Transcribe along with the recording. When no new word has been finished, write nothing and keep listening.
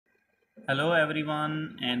Hello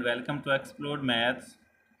everyone and welcome to Explode Maths.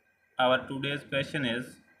 Our today's question is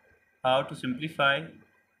how to simplify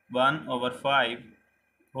 1 over 5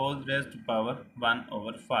 whole raised to power 1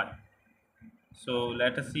 over 5. So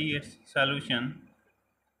let us see its solution.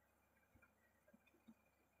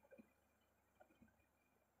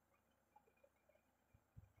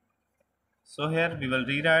 So here we will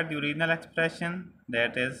rewrite the original expression,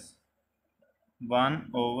 that is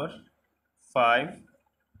 1 over 5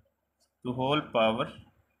 to whole power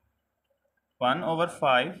 1 over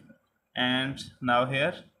 5, and now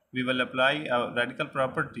here we will apply our radical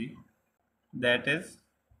property, that is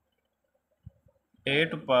a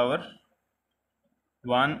to power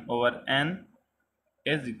 1 over n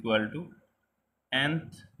is equal to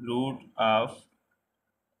nth root of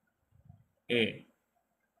a.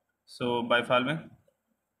 So by following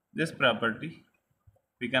this property,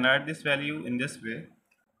 we can write this value in this way.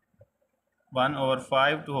 1 over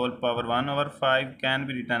 5 to whole power 1 over 5 can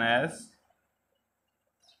be written as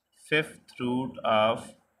fifth root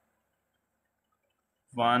of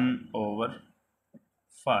 1 over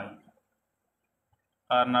 5.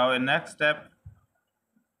 Or now in next step,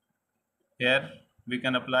 here we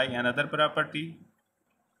can apply another property,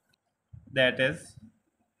 that is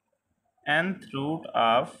nth root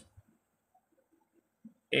of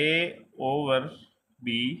a over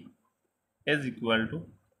b is equal to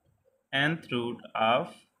nth root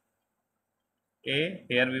of a.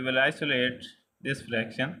 Here we will isolate this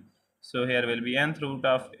fraction, so here will be nth root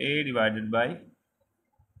of a divided by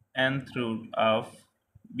nth root of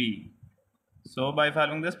b. So by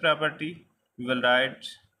following this property, we will write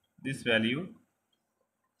this value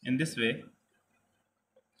in this way: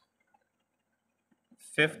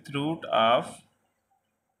 fifth root of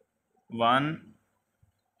 1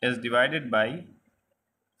 is divided by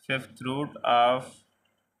fifth root of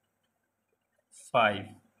 5.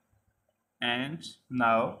 And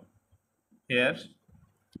now here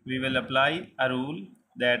we will apply a rule,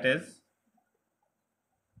 that is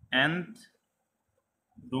nth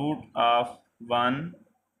root of 1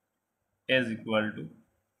 is equal to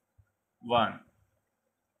 1.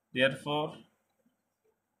 Therefore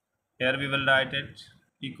here we will write it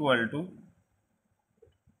equal to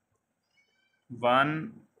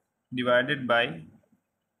 1 divided by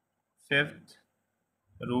fifth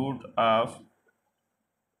root of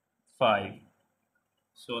 5.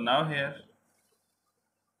 So now here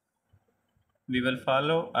we will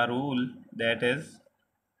follow a rule, that is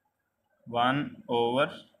 1 over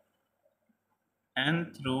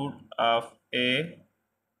nth root of a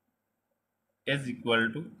is equal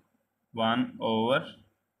to 1 over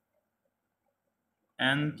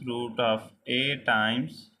nth root of a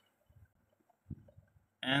times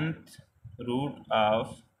nth root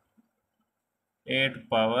of a to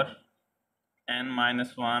power n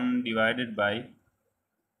minus 1 divided by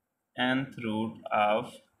nth root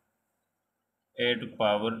of a to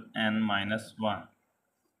power n minus 1.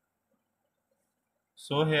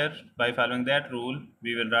 So here by following that rule,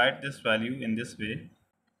 we will write this value in this way: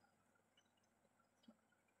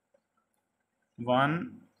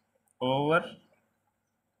 1 over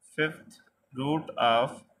fifth root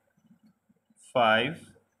of 5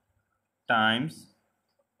 times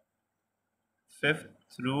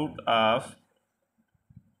fifth root of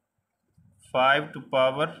 5 to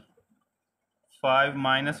power 5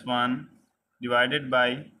 minus 1 divided by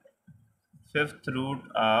fifth root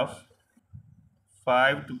of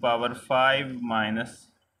 5 to power 5 minus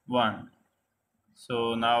 1.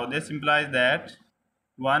 So now this implies that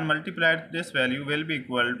 1 multiplied with this value will be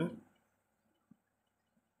equal to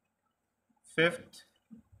fifth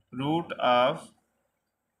root of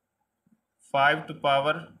 5 to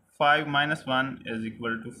power 5 minus 1 is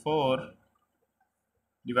equal to 4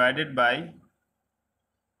 divided by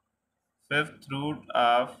fifth root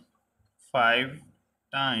of 5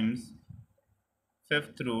 times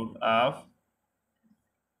fifth root of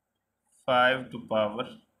 5 to power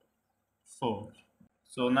 4.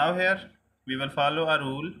 So now here we will follow a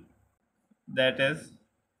rule, that is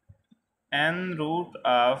n root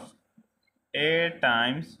of a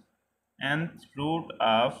times nth root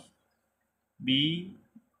of b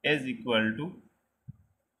is equal to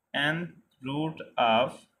nth root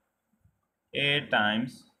of a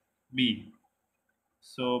times b.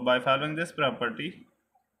 So by following this property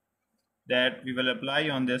that we will apply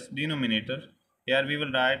on this denominator, here we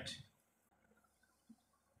will write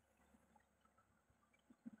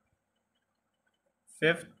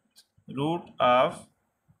fifth root of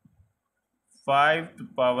 5 to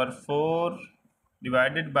power 4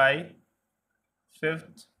 divided by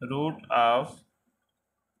fifth root of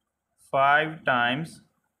 5 times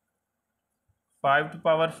 5 to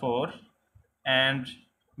power 4 and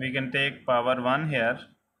we can take power 1 here.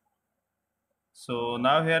 So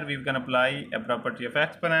now here we can apply a property of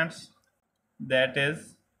exponents, that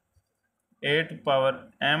is a to power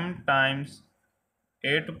m times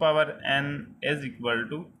a to power n is equal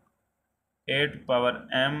to a to power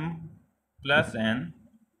m plus n.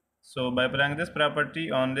 So by applying this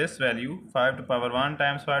property on this value 5 to power 1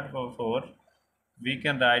 times 5 to power 4, we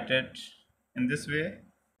can write it in this way: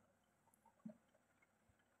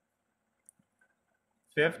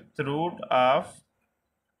 fifth root of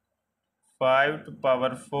 5 to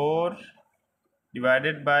power 4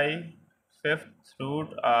 divided by fifth root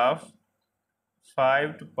of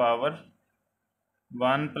 5 to power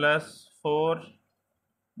 1 plus 4.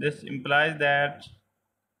 This implies that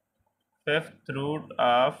fifth root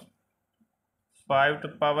of 5 to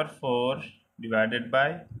power 4 divided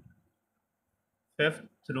by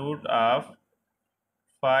fifth root of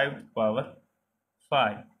 5 to power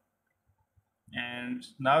 5. And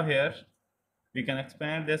now here we can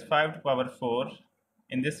expand this 5 to power 4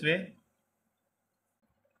 in this way: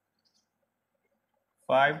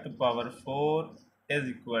 5 to power 4 is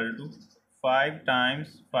equal to 5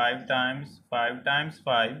 times 5 times 5 times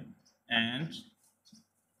 5, and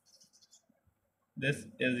this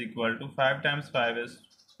is equal to 5 times 5 is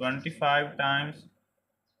 25 times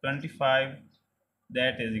 25,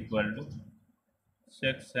 that is equal to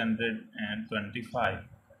 625.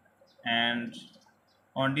 And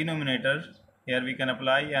on denominator, here we can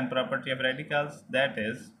apply an property of radicals, that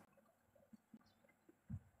is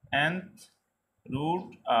nth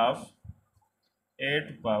root of a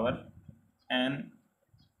to power n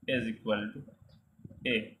is equal to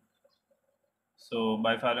a. So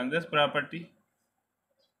by following this property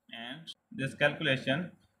and this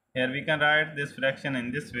calculation, here we can write this fraction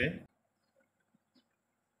in this way: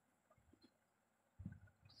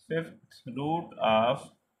 fifth root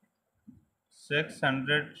of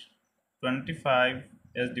 625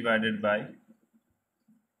 is divided by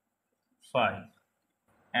 5,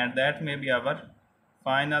 and that may be our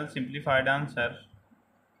final simplified answer,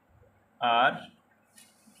 or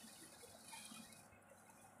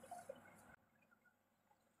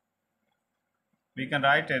we can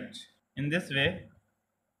write it in this way: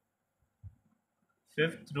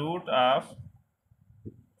 fifth root of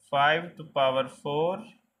 5 to power 4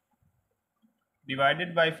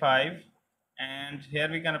 divided by 5, and here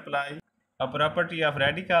we can apply a property of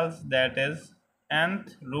radicals, that is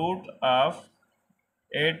nth root of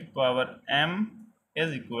a to power m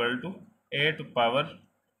is equal to a to power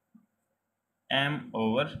m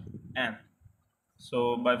over n.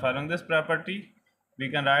 So by following this property, we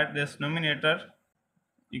can write this numerator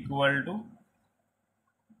equal to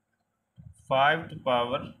 5 to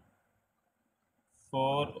power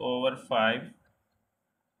 4 over 5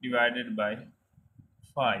 divided by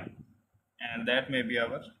 5, and that may be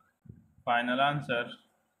our final answer.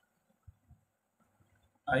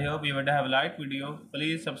 I hope you would have liked video.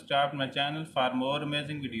 Please subscribe to my channel for more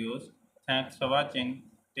amazing videos. Thanks for watching.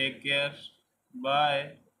 Take care.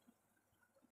 Bye.